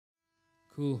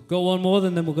Cool. Got one more,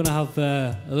 then we're going to have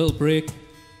a little break.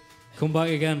 Come back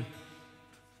again.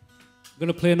 I'm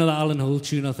going to play another Alan Hull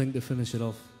tune, I think, to finish it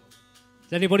off.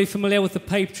 Is anybody familiar with the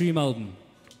Pipedream album?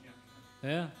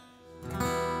 Yeah?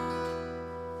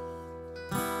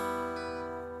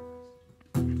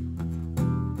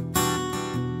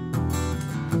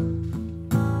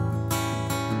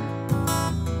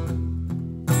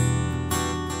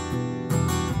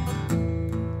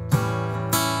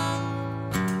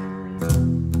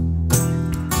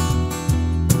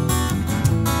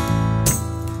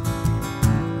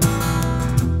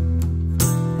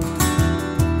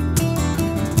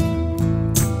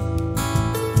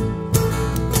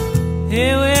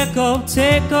 Hey, wake up,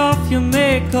 take off your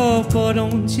makeup, oh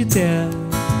don't you dare.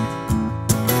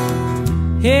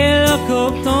 Hey, look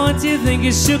up, don't you think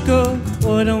you shook up,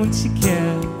 oh don't you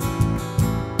care.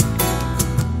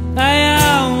 I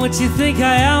am what you think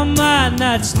I am, man,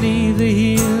 that's neither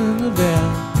here nor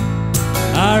there.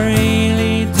 I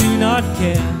really do not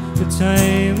care, the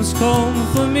time has come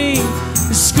for me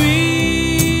to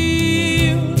scream,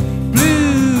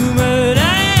 bloomer,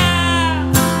 I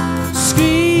am,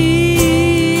 scream.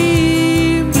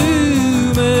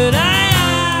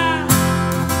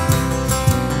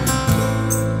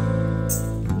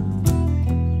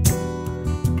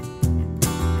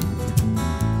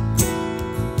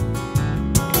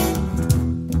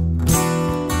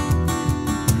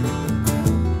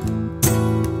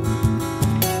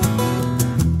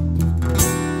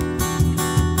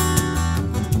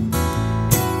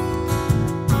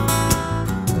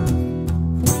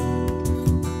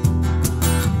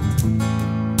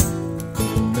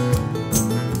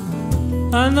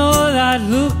 I know that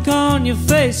look on your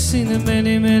face, seen it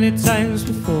many, many times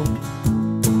before.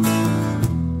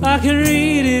 I can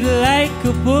read it like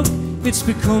a book, it's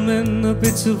becoming a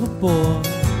bit of a bore.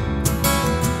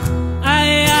 I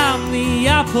am the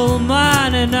apple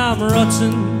man and I'm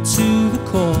rotten to the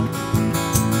core.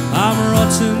 I'm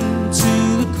rotten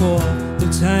to the core. The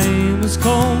time has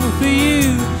come for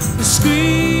you to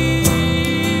scream,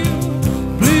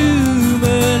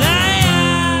 bloomer, I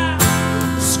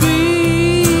am, scream.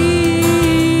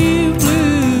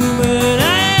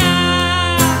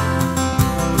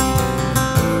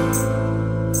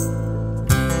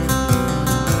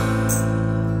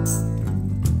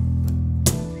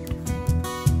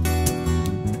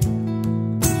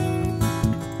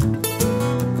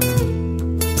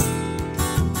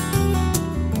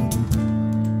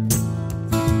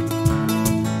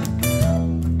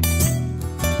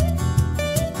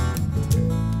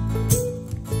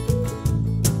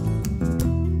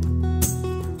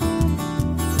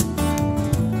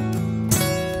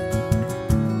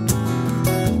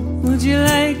 Would you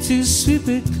like to sweep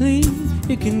it clean?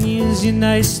 You can use your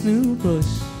nice new brush.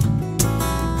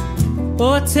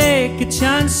 Or take a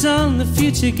chance on the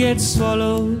future, get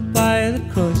swallowed by the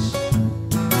crush.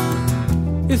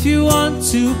 If you want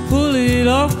to pull it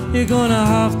off, you're gonna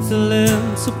have to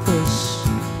learn to push.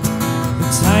 The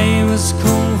time has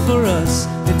come for us,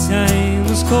 the time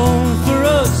has come for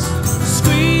us.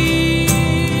 Scream,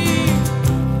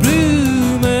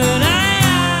 bloomer, I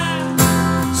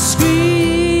am, scream.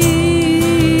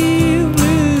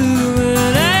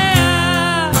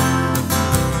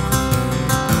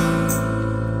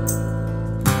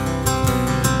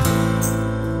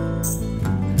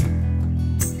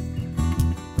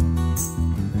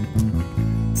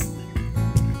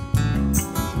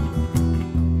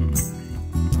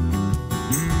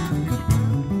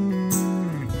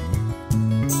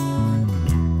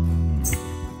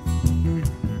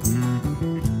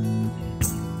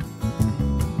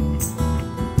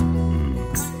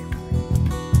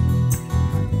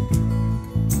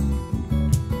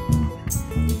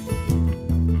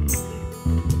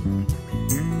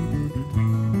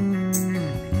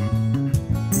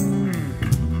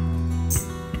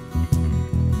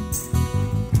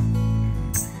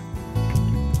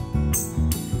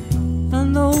 I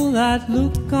know that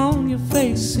look on your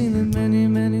face, seen it many,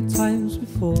 many times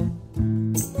before.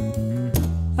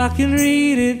 I can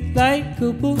read it like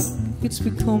a book, it's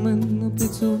becoming a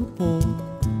bit of a bore.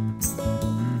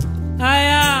 I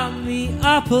am the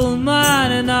apple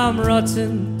man and I'm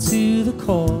rotten to the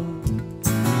core.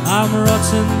 I'm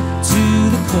rotten to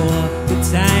the core. The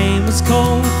time has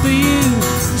come for you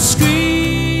to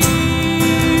scream,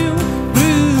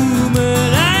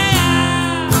 bloomer, I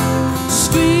am,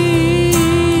 scream.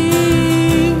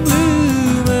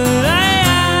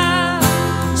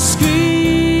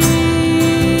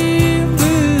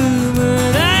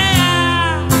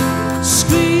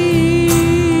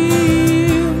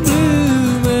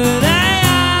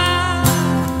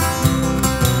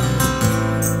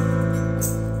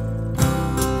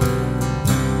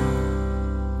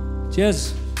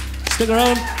 Cheers. Stick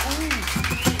around.